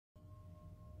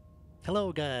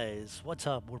Hello guys, what's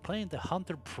up? We're playing the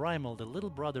Hunter Primal, the little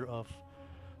brother of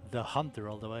the Hunter,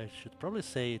 although I should probably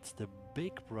say it's the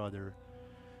big brother,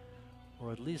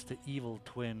 or at least the evil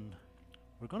twin.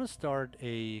 We're gonna start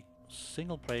a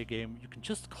single player game. You can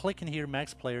just click in here,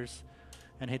 max players,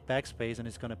 and hit backspace and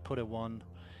it's gonna put a 1.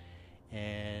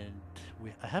 And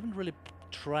I haven't really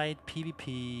tried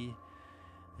PvP,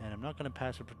 and I'm not gonna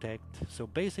pass or protect. So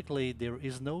basically there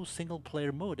is no single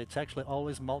player mode, it's actually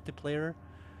always multiplayer.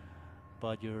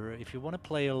 But if you want to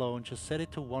play alone, just set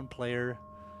it to 1 player,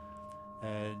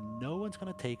 and no one's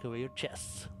gonna take away your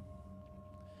chests.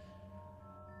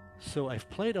 So I've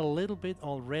played a little bit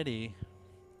already,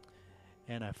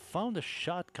 and I found a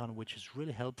shotgun which is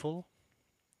really helpful.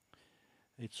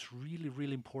 It's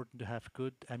really important to have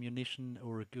good ammunition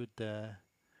or good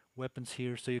weapons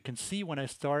here. So you can see when I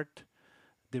start,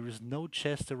 there is no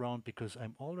chest around because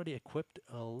I'm already equipped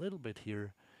a little bit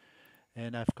here.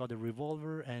 And I've got a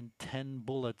revolver and 10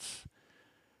 bullets.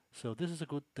 So this is a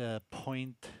good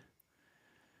point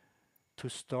to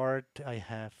start. I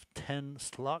have 10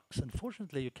 slugs.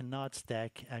 Unfortunately, you cannot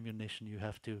stack ammunition. You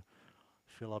have to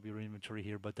fill up your inventory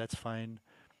here, but that's fine.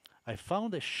 I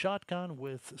found a shotgun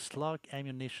with slug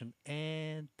ammunition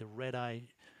and the red eye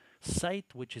sight,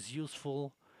 which is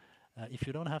useful. If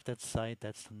you don't have that sight,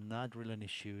 that's not really an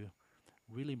issue.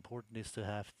 Really important is to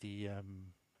have the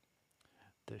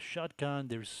shotgun.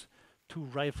 There's 2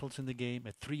 rifles in the game,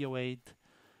 a 308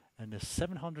 and a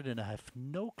 700, and I have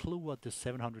no clue what the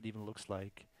 700 even looks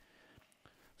like.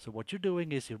 So what you're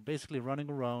doing is you're basically running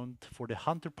around. For the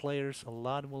hunter players, a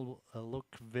lot will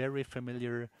look very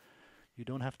familiar. You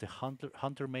don't have the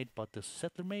hunter mate, but the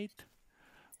settler mate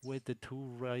with the 2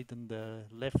 right and the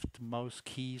left mouse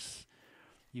keys.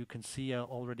 You can see I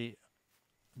already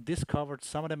discovered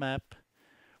some of the map.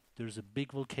 There's a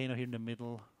big volcano here in the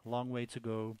middle, long way to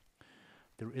go.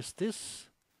 There is this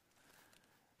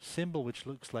symbol which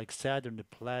looks like Saturn, the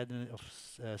planet of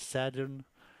Saturn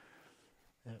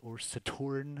or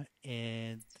Saturn,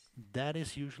 and that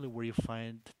is usually where you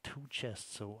find 2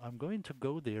 chests. So I'm going to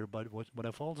go there, but what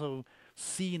I've also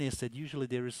seen is that usually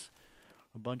there is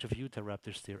a bunch of Utah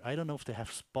raptors there. I don't know if they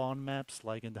have spawn maps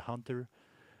like in the Hunter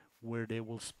where they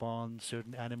will spawn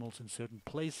certain animals in certain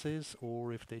places,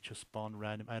 or if they just spawn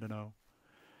random. I don't know.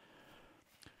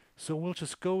 So we'll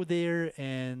just go there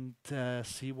and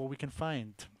see what we can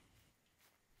find.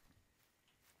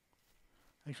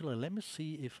 Actually, let me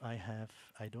see if I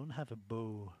don't have a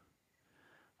bow.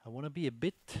 I want to be a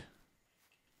bit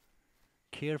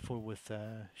careful with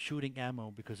shooting ammo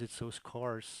because it's so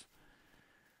scarce.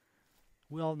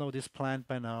 We all know this plant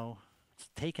by now. It's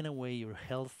taking away your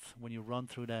health when you run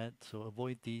through that, so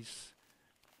avoid these.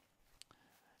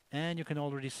 And you can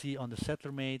already see on the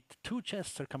settler mate, 2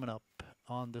 chests are coming up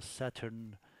on the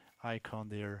Saturn icon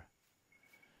there.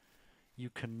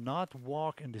 You cannot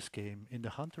walk in this game. In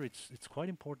the Hunter, it's quite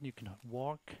important you can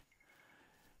walk,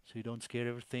 so you don't scare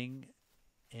everything.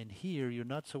 And here, you're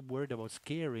not so worried about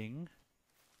scaring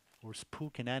or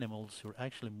spooking animals. You're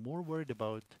actually more worried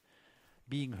about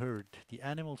being heard. The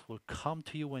animals will come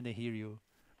to you when they hear you.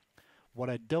 What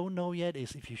I don't know yet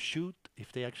is if you shoot,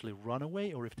 if they actually run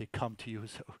away or if they come to you.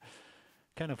 So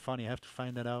kind of funny. I have to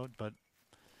find that out. But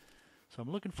so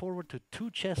I'm looking forward to 2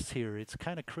 chests here. It's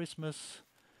kind of Christmas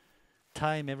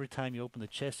time. Every time you open the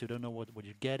chest, you don't know what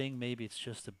you're getting. Maybe it's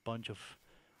just a bunch of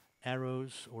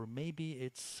arrows, or maybe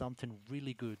it's something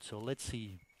really good. So let's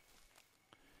see.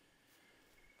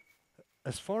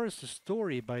 As far as the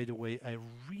story, by the way, I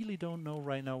really don't know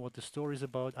right now what the story is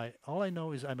about. All I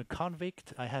know is I'm a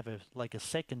convict. I have like a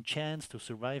second chance to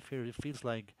survive here. It feels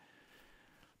like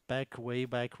way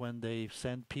back when they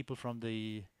sent people from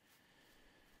the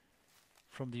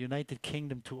United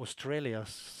Kingdom to Australia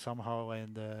somehow,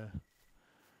 and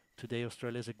today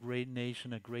Australia is a great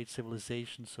nation, a great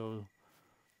civilization. So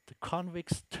the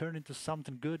convicts turn into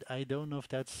something good. I don't know if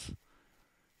that's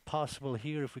possible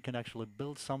here, if we can actually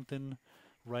build something.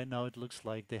 Right now it looks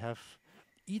like they have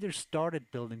either started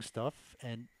building stuff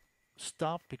and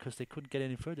stopped because they couldn't get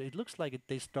any further. It looks like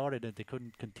they started and they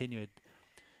couldn't continue it.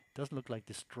 Doesn't look like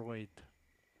destroyed.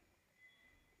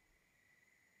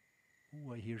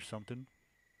 Ooh, I hear something.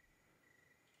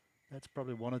 That's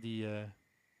probably one of the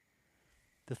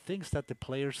things that the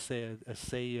players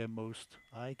say most.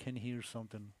 I can hear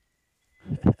something.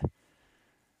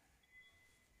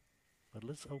 But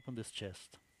let's open this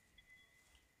chest.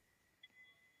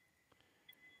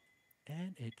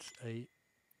 And it's a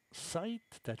sight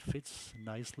that fits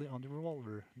nicely on the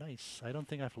revolver. Nice. I don't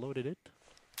think I've loaded it.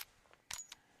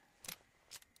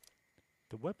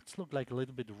 The weapons look like a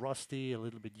little bit rusty, a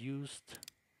little bit used.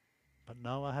 But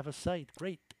now I have a sight.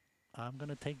 Great. I'm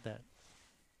gonna take that.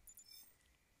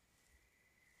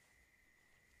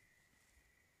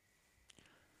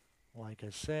 Like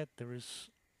I said,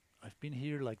 I've been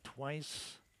here like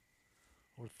twice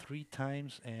or 3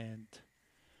 times, and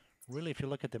really, if you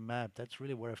look at the map, that's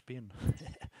really where I've been.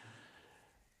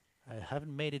 I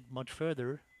haven't made it much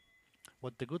further,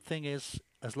 but the good thing is,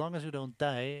 as long as you don't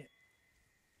die,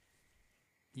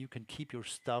 you can keep your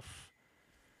stuff.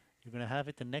 You're gonna have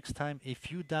it the next time.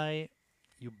 If you die,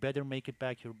 you better make it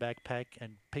back your backpack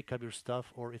and pick up your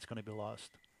stuff, or it's gonna be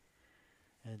lost.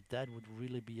 And that would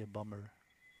really be a bummer.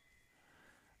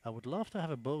 I would love to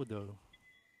have a bow though.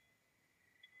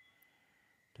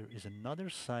 There is another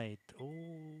site. Oh,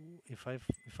 if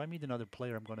I meet another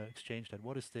player, I'm gonna exchange that.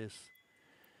 What is this?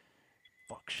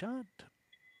 Buckshot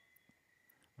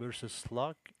versus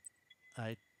slug.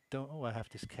 I don't. Oh, I have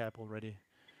this cap already.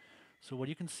 So what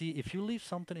you can see, if you leave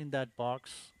something in that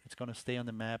box, it's gonna stay on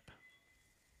the map.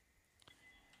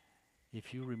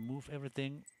 If you remove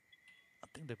everything, I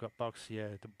think the box. Yeah,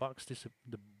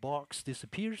 the box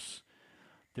disappears.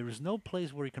 There is no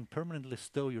place where you can permanently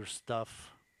store your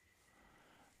stuff.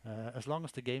 As long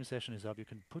as the game session is up, you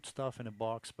can put stuff in a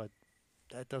box, but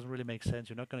that doesn't really make sense.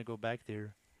 You're not going to go back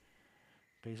there.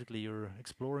 Basically, you're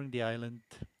exploring the island.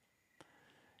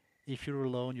 If you're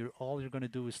alone, all you're going to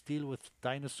do is deal with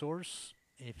dinosaurs.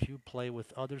 If you play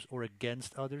with others or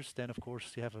against others, then of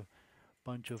course you have a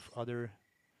bunch of other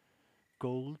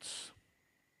goals.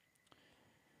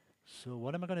 So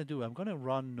what am I going to do? I'm going to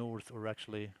run north, or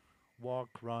actually walk,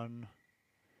 run,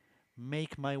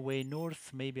 make my way north.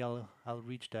 Maybe I'll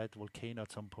reach that volcano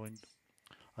at some point.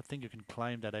 I think you can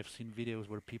climb that. I've seen videos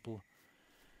where people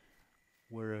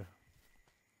were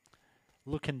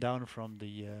looking down from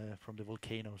the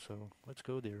volcano. So let's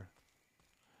go there.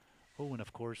 Oh, and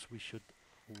of course we should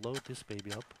load this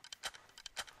baby up.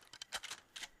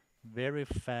 Very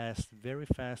fast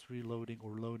reloading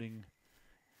or loading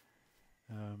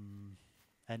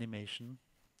animation.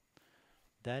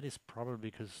 That is probably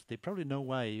because they probably know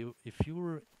why. If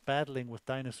you're battling with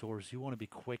dinosaurs, you want to be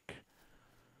quick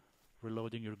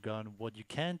reloading your gun. What you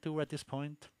can't do at this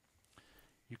point,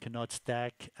 you cannot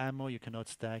stack ammo, you cannot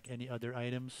stack any other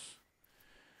items.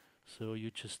 So you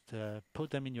just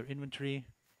put them in your inventory.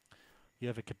 You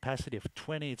have a capacity of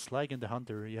 20. It's like in the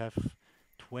Hunter. You have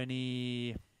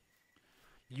 20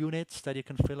 units that you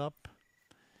can fill up.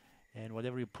 And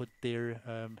whatever you put there,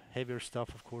 heavier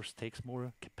stuff, of course, takes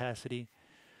more capacity.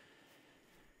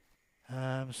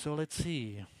 So let's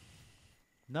see.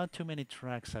 Not too many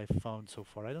tracks I've found so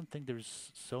far. I don't think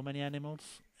there's so many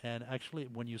animals. And actually,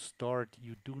 when you start,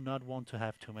 you do not want to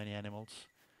have too many animals,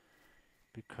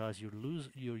 because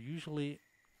you're usually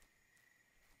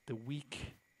the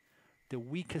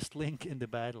weakest link in the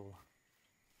battle.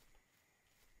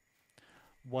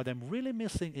 What I'm really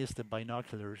missing is the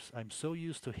binoculars. I'm so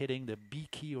used to hitting the B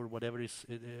key or whatever is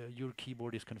your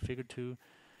keyboard is configured to.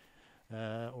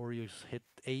 Or you hit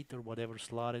 8 or whatever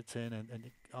slot it's in,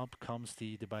 and up comes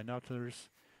the binoculars.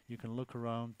 You can look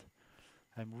around.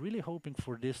 I'm really hoping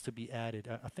for this to be added.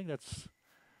 I think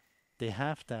they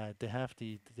have that.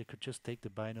 They could just take the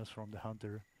binos from the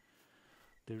Hunter.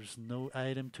 There's no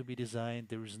item to be designed.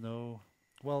 There's no.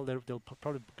 Well, they'll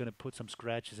probably gonna put some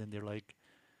scratches in there, like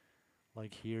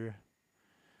here,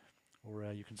 or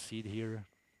you can see it here.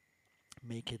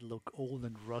 Make it look old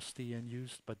and rusty and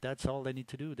used, but that's all they need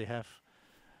to do. They have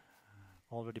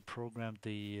already programmed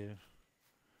the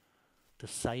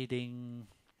sighting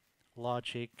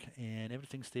logic, and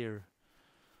everything's there.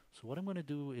 So what I'm going to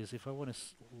do is, if I want to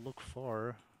look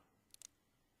far,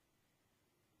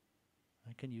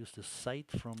 I can use the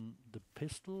sight from the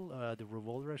pistol, the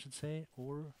revolver I should say,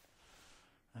 or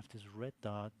I have this red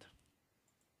dot,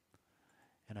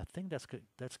 and I think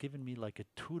that's given me like a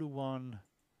 2-to-1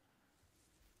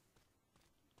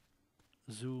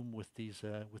 zoom with these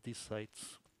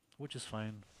sights, which is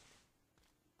fine.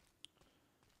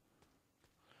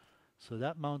 So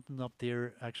that mountain up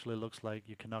there actually looks like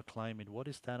you cannot climb it. What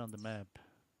is that on the map?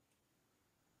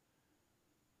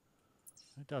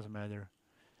 It doesn't matter.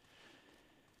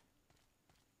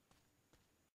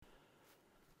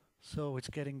 So it's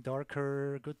getting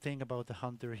darker. Good thing about the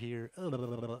Hunter here,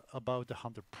 about the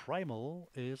Hunter Primal,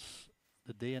 is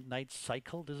the day and night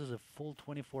cycle. This is a full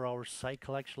 24-hour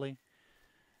cycle actually.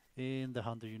 In the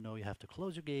Hunter, you know, you have to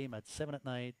close your game at 7 at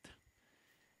night,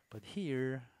 but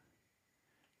here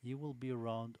you will be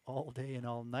around all day and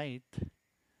all night.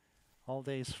 All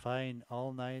day is fine,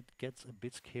 all night gets a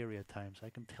bit scary at times, I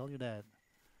can tell you that.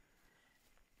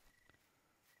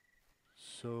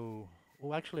 So,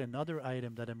 oh, actually another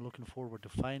item that I'm looking forward to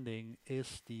finding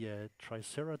is the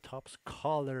Triceratops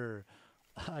collar.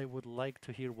 I would like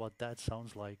to hear what that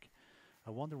sounds like. I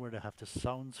wonder where they have the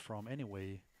sounds from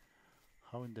anyway.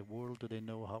 How in the world do they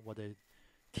know what they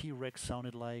T-Rex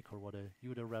sounded like or what a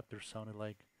Utahraptor sounded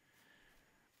like.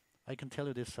 I can tell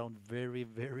you they sound very,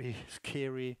 very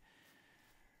scary,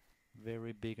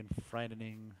 very big and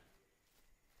frightening.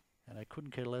 And I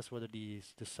couldn't care less whether the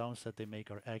sounds that they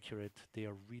make are accurate. They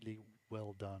are really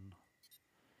well done.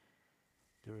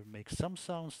 They make some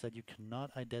sounds that you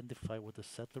cannot identify with a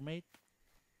settler mate,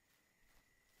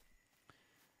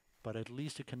 but at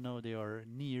least you can know they are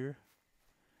near,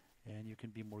 and you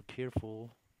can be more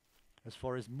careful. As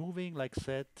far as moving, like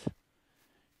said,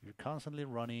 you're constantly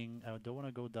running. I don't want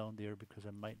to go down there because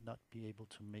I might not be able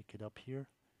to make it up here.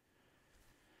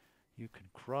 You can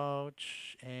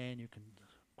crouch and you can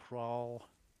crawl.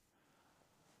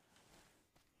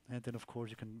 And then of course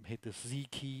you can hit the Z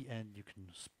key and you can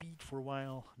speed for a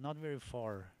while. Not very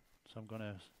far. So I'm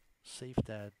gonna save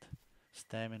that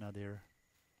stamina there.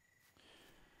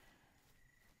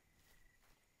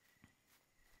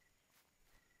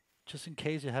 Just in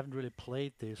case you haven't really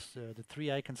played this, the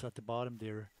 3 icons at the bottom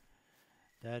there,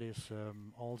 that is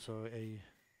also a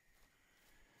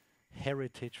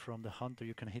heritage from the Hunter.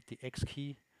 You can hit the X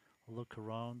key, look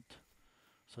around.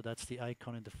 So that's the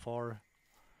icon in the far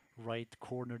right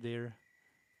corner there.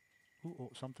 Ooh,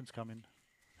 oh, something's coming.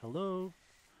 Hello.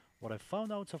 What I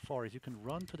found out so far is you can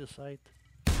run to the side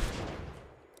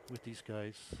with these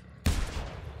guys.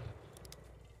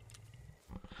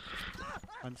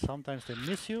 And sometimes they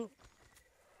miss you.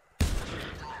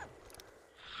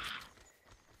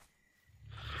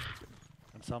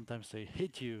 And sometimes they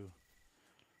hit you.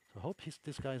 So I hope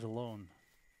this guy's alone.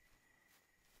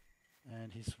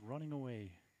 And he's running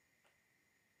away.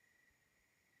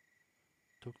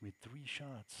 Took me 3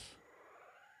 shots.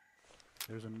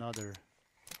 There's another.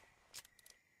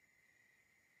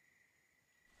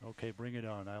 Okay, bring it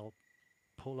on. I'll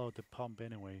pull out the pump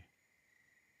anyway.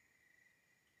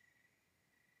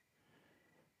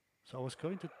 So I was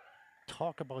going to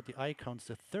talk about the icons.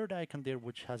 The third icon there,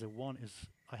 which has a 1, is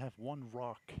I have 1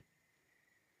 rock,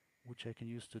 which I can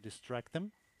use to distract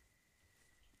them.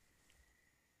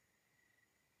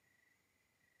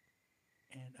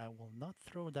 And I will not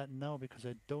throw that now because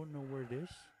I don't know where it is.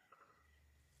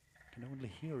 I can only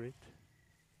hear it.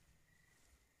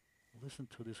 Listen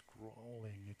to this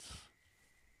growling. It's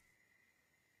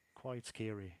quite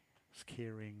scary.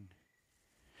 Scaring.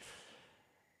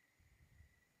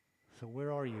 So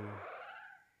where are you?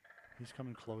 He's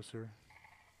coming closer.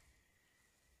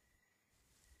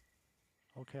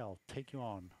 Okay, I'll take you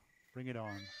on. Bring it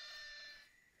on.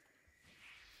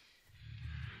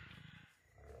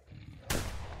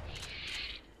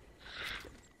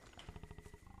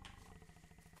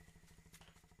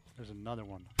 There's another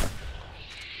one.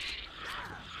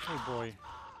 Oh boy.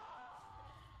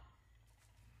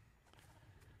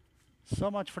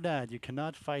 So much for that. You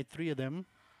cannot fight 3 of them.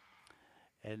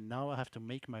 And now I have to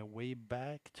make my way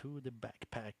back to the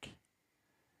backpack.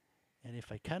 And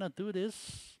if I cannot do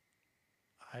this,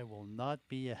 I will not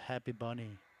be a happy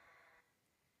bunny.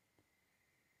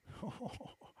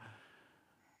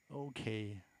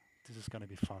 Okay, this is gonna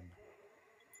be fun.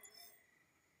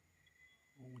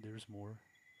 Oh, there's more.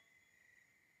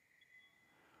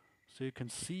 So you can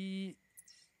see.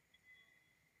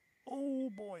 Oh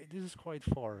boy, this is quite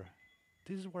far.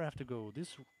 This is where I have to go.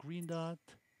 This green dot.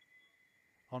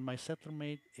 On my settler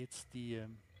mate, it's the...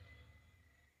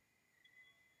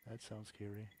 that sounds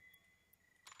scary.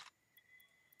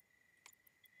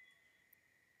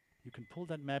 You can pull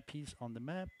that map piece on the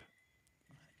map.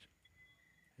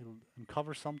 It'll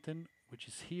uncover something, which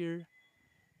is here.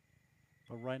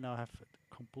 But right now I have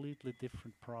completely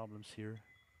different problems here.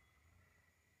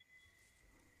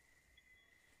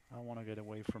 I want to get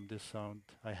away from this sound.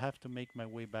 I have to make my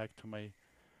way back to my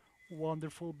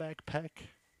wonderful backpack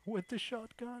with the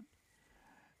shotgun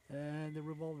and the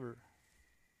revolver.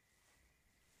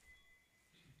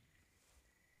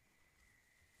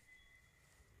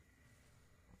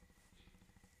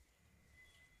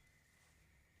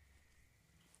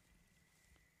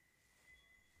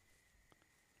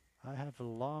 I have a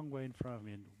long way in front of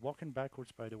me, and walking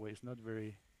backwards, by the way, is not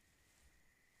very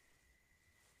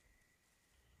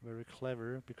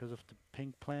clever because of the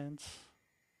pink plants.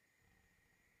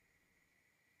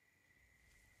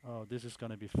 Oh, this is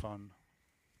gonna be fun.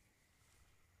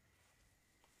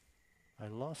 I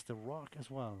lost the rock as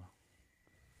well.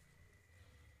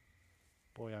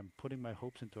 Boy, I'm putting my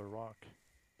hopes into a rock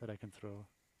that I can throw.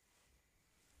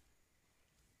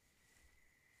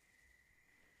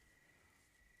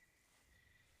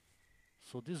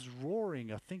 So this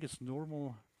roaring, I think it's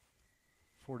normal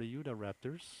for the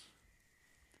Utahraptors.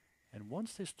 And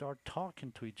once they start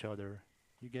talking to each other,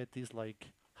 you get these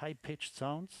like high-pitched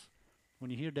sounds. When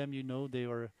you hear them, you know they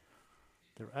are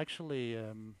They're actually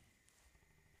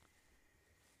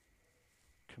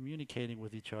communicating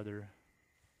with each other.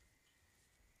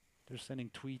 They're sending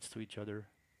tweets to each other.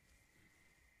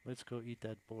 Let's go eat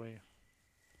that boy.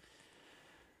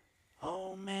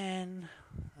 Oh man,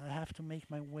 I have to make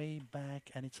my way back,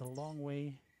 and it's a long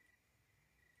way.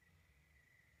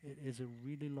 It is a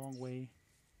really long way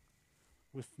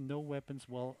with no weapons.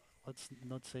 Well, let's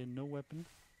not say no weapon.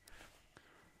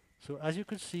 So as you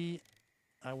can see,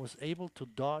 I was able to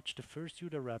dodge the first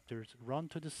raptors, run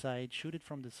to the side, shoot it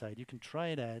from the side. You can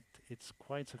try that. It's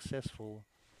quite successful.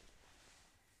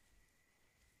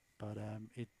 But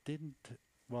it didn't,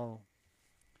 well,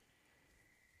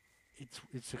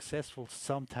 it's successful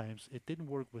sometimes. It didn't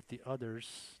work with the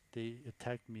others. They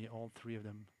attacked me, all three of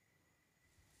them.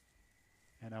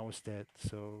 And I was dead,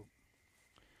 so...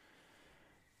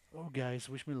 Oh guys,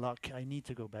 wish me luck. I need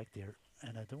to go back there.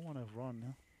 And I don't want to run.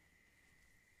 Huh?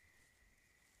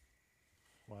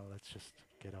 Well, let's just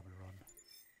get up and run.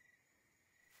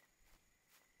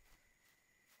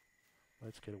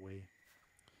 Let's get away.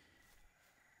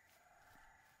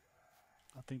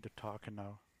 I think they're talking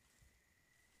now.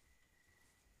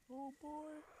 Oh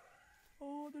boy.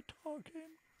 Oh, they're talking.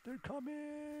 They're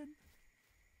coming.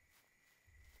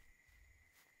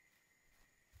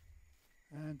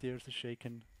 And there's the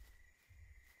shaken.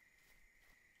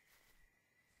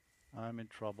 I'm in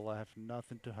trouble. I have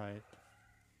nothing to hide.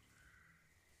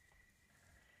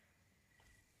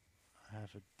 I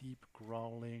have a deep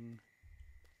growling.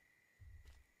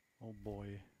 Oh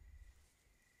boy.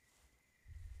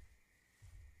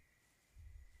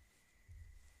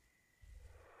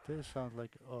 This sounds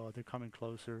like, oh, they're coming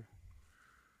closer.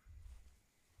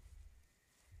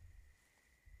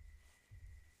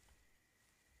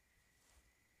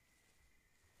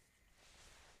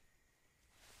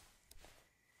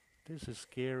 This is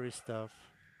scary stuff.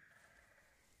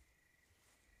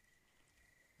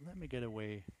 Let me get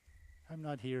away. I'm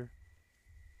not here.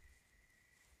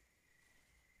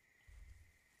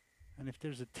 And if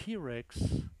there's a T-Rex,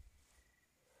 then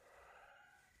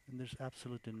there's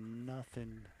absolutely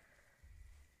nothing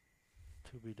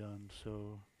to be done.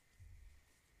 So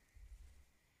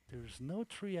there's no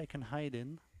tree I can hide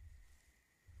in.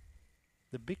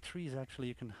 The big trees actually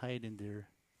you can hide in there.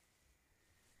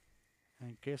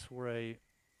 And guess where I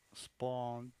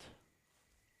spawned?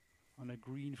 On a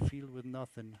green field with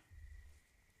nothing.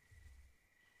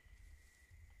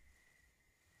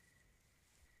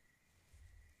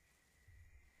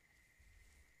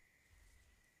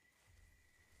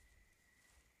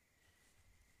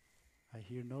 I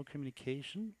hear no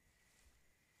communication.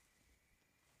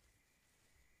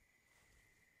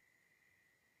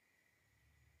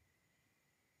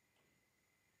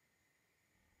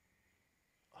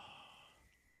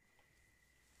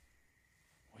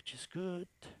 Which is good.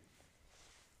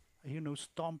 I hear no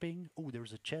stomping. Oh,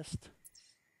 there's a chest.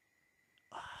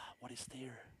 Ah, what is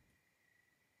there?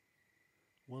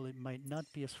 Well, it might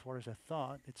not be as far as I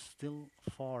thought. It's still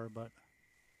far, but...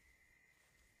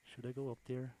 Should I go up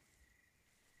there?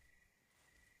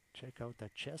 Check out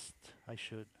that chest? I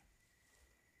should.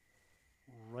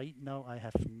 Right now I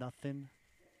have nothing.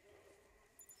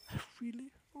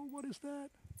 Really? Oh, what is that?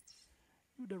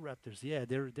 Oh, the raptors. Yeah,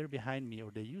 they're behind me,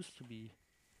 or they used to be.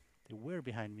 They were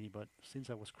behind me, but since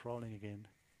I was crawling again,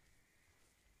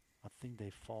 I think they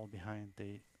fall behind.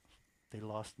 They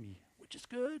lost me, which is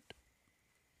good.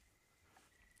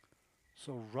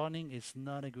 So running is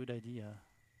not a good idea.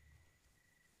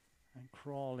 And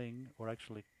crawling, or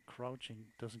actually crouching,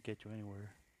 doesn't get you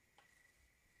anywhere.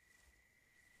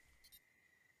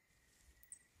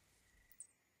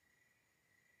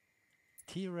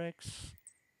 T-Rex,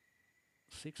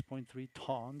 6.3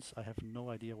 tons. I have no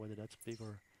idea whether that's big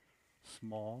or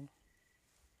small.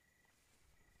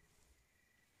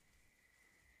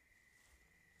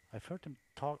 I've heard them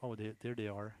talk. Oh, there they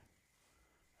are.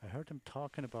 I heard them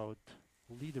talking about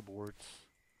leaderboards,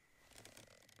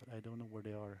 but I don't know where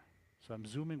they are. So I'm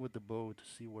zooming with the bow to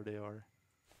see where they are.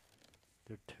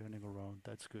 They're turning around.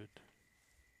 That's good.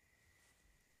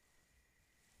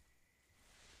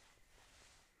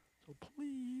 So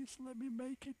please let me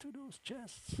make it to those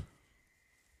chests.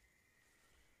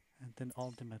 And then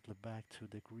ultimately back to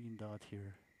the green dot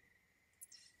here.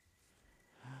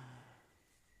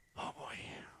 Oh boy.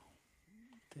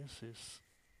 This is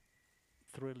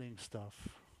thrilling stuff.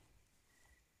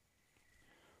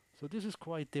 So this is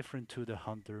quite different to the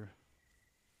hunter.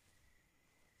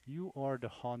 You are the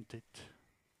hunted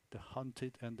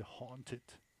and the haunted.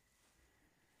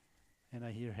 And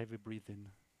I hear heavy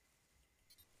breathing.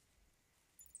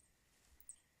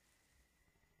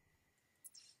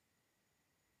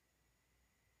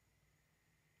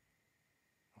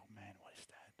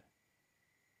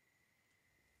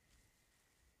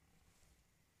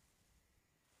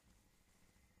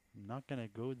 not gonna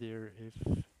go there if...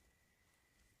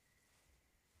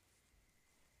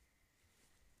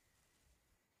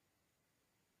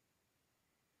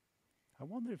 I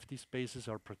wonder if these spaces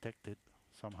are protected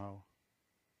somehow.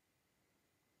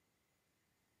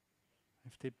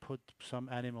 If they put some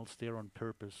animals there on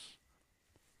purpose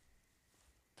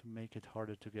to make it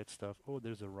harder to get stuff. Oh,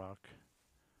 there's a rock.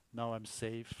 Now I'm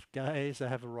safe. Guys, I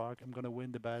have a rock. I'm gonna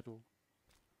win the battle.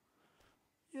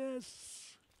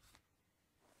 Yes!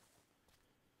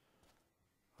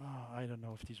 Oh, I don't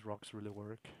know if these rocks really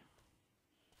work.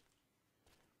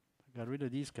 I got rid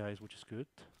of these guys, which is good.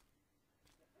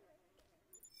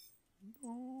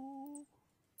 No!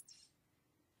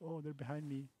 Oh, they're behind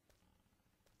me.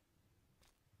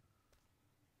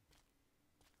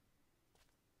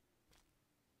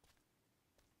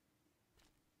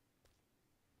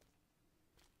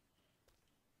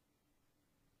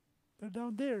 They're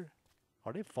down there.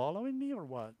 Are they following me or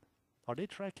what? Are they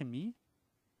tracking me?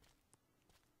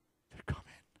 They're coming.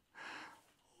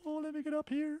 Oh, let me get up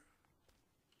here.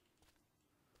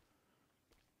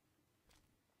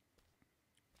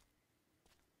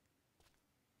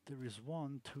 There is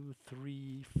 1, 2,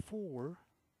 3, 4.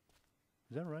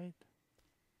 Is that right?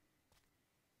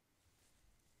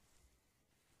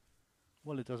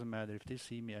 Well, it doesn't matter. If they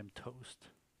see me, I'm toast.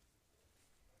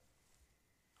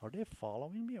 Are they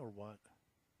following me or what?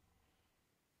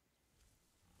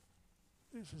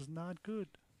 This is not good.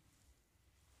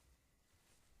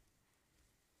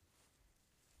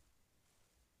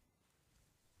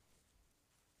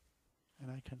 And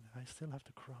I still have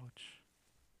to crouch.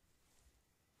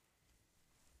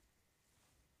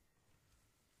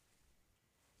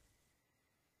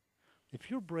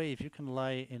 If you're brave, you can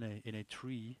lie in a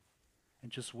tree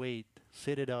and just wait,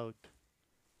 sit it out.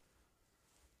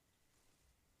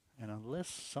 And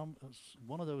unless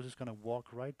one of those is gonna walk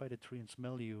right by the tree and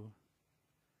smell you,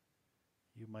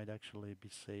 you might actually be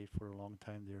safe for a long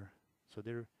time there. So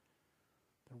they're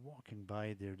walking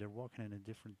by there. They're walking in a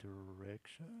different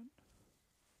direction.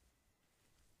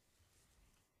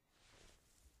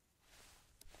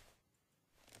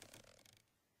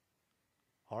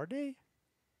 Are they?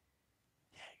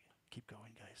 Yeah, keep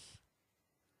going, guys.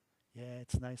 Yeah,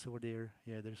 it's nice over there.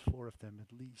 Yeah, there's 4 of them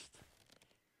at least.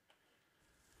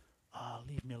 Ah,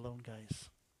 leave me alone, guys.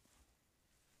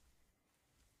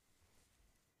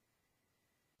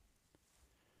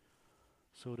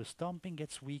 So the stomping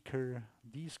gets weaker.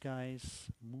 These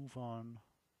guys move on.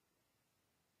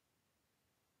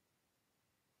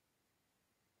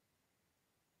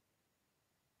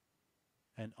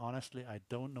 And honestly, I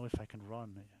don't know if I can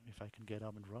run, if I can get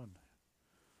up and run,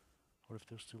 or if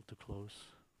they're still too close.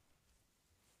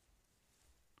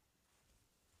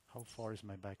 How far is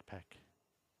my backpack?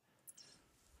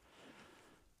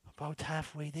 About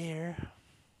halfway there.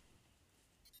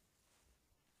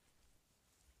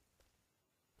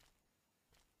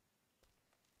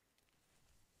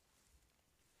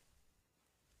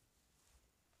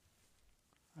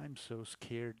 I'm so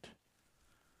scared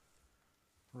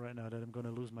right now that I'm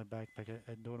gonna lose my backpack.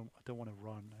 I don't want to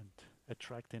run and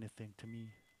attract anything to me.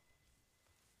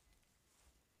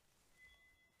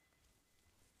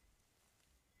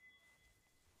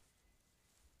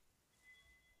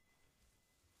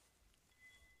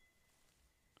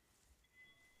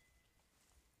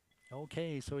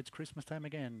 Okay, so it's Christmas time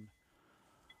again.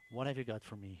 What have you got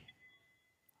for me?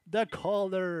 The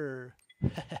collar!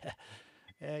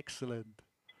 Excellent.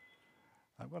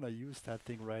 I'm gonna use that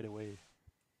thing right away.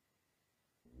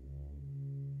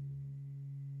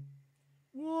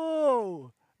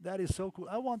 Whoa! That is so cool.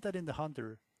 I want that in the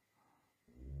Hunter.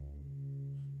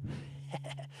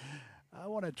 I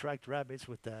want to attract rabbits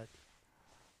with that.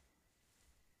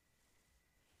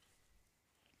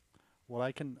 Well,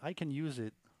 I can use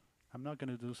it. I'm not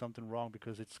gonna do something wrong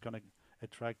because it's gonna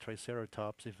attract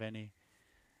triceratops, if any,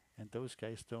 and those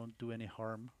guys don't do any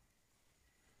harm.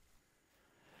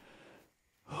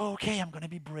 Okay, I'm gonna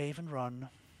be brave and run.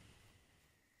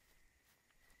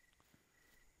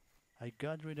 I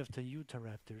got rid of the Utah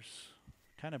raptors.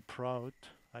 Kind of proud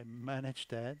I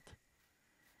managed that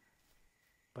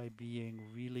by being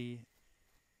really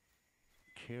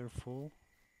careful.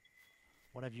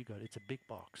 What have you got? It's a big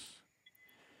box.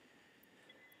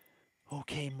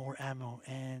 Okay, more ammo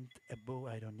and a bow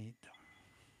I don't need.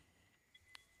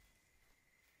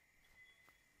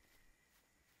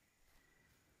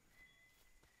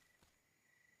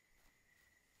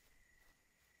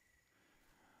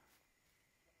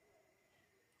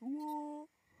 Whoa!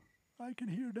 I can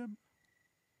hear them.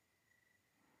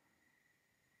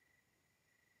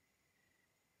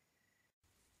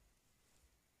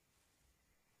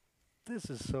 This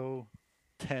is so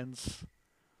tense.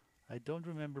 I don't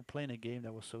remember playing a game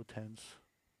that was so tense.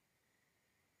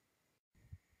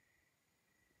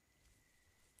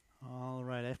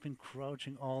 Alright, I've been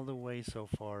crouching all the way so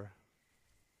far.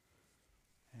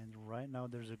 And right now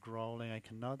there's a growling. I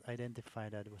cannot identify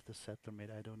that with the settler mate.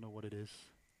 I don't know what it is.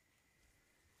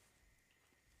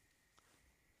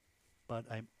 But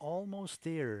I'm almost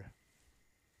there.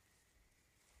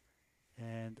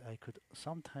 And I could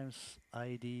sometimes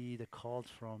ID the calls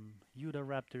from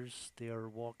raptors. They are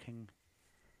walking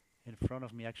in front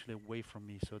of me, actually away from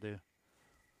me. So the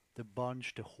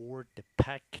bunch, the horde, the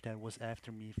pack that was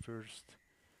after me first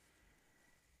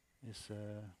is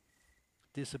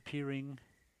disappearing.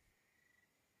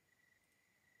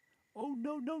 Oh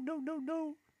no, no, no, no,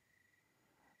 no!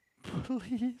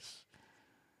 Please!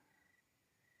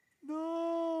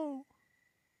 No!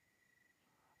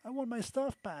 I want my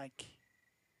stuff back!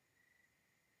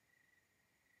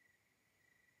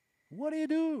 What do you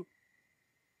do?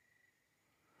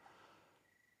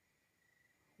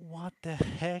 What the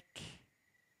heck?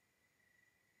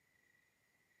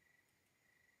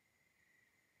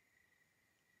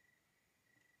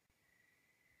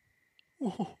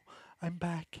 Oh, I'm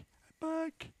back! I'm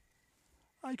back!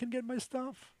 I can get my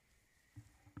stuff!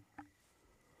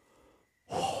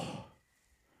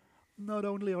 Not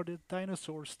only are the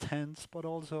dinosaurs tense, but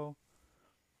also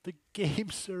the game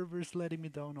server's letting me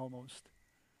down almost.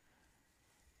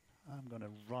 I'm gonna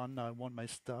run, I want my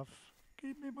stuff.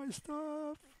 Give me my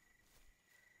stuff!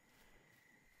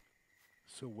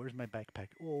 So where's my backpack?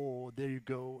 Oh, there you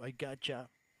go, I gotcha.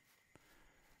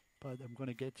 But I'm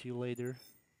gonna get to you later.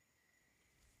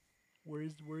 Where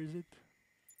is it?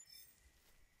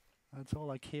 That's all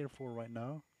I care for right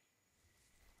now.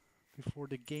 Before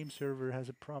the game server has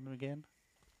a problem again.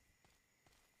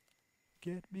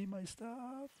 Get me my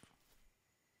stuff.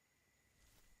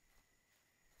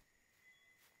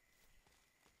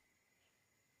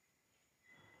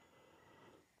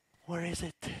 Where is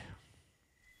it?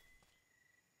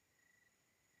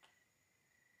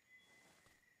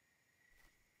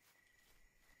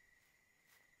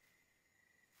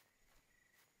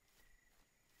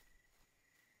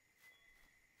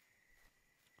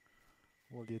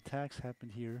 Well, the attacks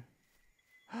happened here.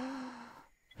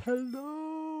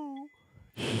 Hello!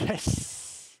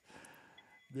 Yes!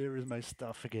 There is my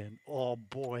stuff again. Oh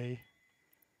boy.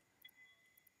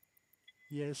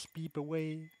 Yes, beep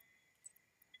away.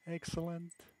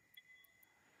 Excellent.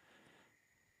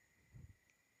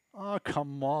 Oh,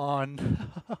 come on.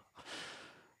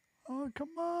 Oh,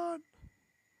 come on.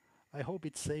 I hope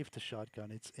it saved the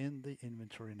shotgun. It's in the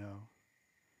inventory now.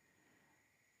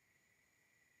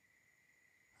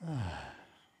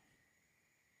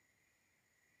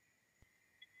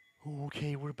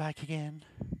 Okay, we're back again.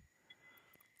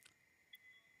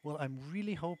 Well, I'm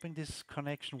really hoping this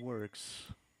connection works.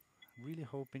 Really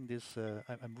hoping this.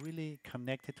 I'm really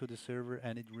connected to the server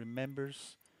and it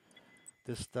remembers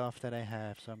the stuff that I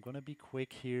have. So I'm gonna be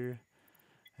quick here,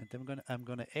 and then I'm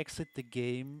gonna exit the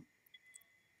game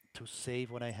to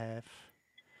save what I have.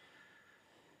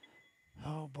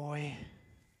 Oh boy.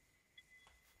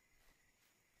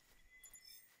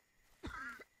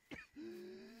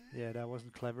 Yeah, that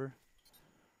wasn't clever.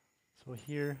 So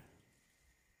here,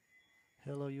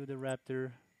 hello you the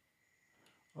raptor.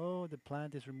 Oh, the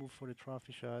plant is removed for the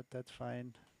trophy shot. That's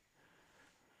fine.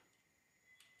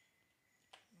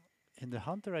 In the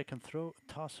hunter, I can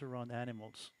toss around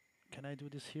animals. Can I do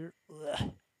this here?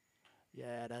 Ugh.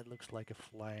 Yeah, that looks like a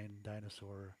flying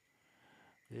dinosaur.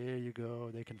 There you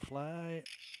go. They can fly.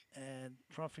 And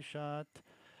trophy shot.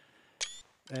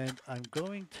 And I'm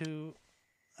going to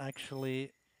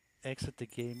actually exit the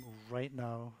game right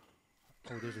now.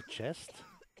 Oh, there's a chest.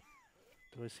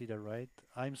 Do I see that right?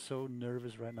 I'm so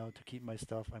nervous right now to keep my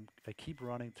stuff. I keep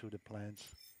running through the plants.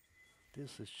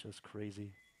 This is just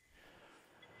crazy.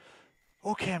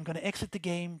 Okay, I'm gonna exit the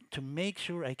game to make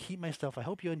sure I keep my stuff. I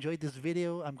hope you enjoyed this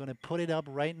video. I'm gonna put it up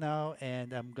right now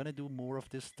and I'm gonna do more of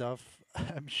this stuff,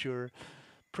 I'm sure.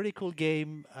 Pretty cool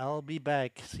game. I'll be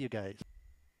back. See you guys.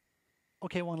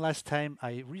 Okay, one last time.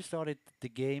 I restarted the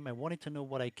game. I wanted to know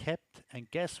what I kept,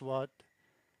 and guess what?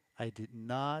 I did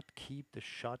not keep the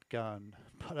shotgun,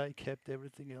 but I kept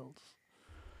everything else.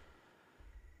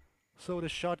 So the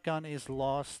shotgun is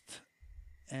lost,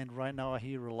 and right now I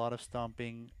hear a lot of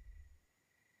stomping,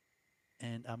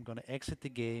 and I'm gonna exit the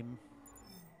game.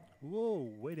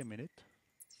 Whoa, wait a minute.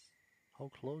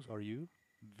 How close are you?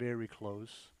 Very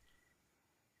close.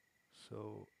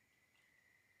 So,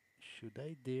 should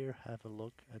I dare have a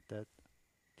look at that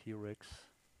T-Rex?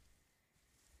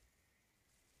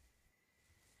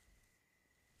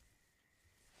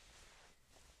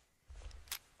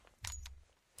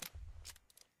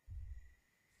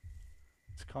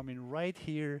 coming right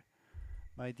here.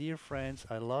 My dear friends,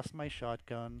 I lost my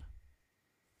shotgun.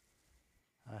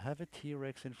 I have a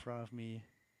T-Rex in front of me.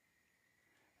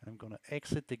 I'm gonna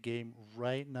exit the game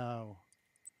right now.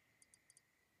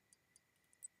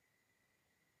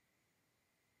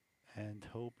 And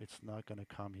hope it's not gonna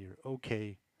come here.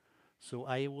 Okay, so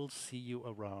I will see you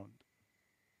around.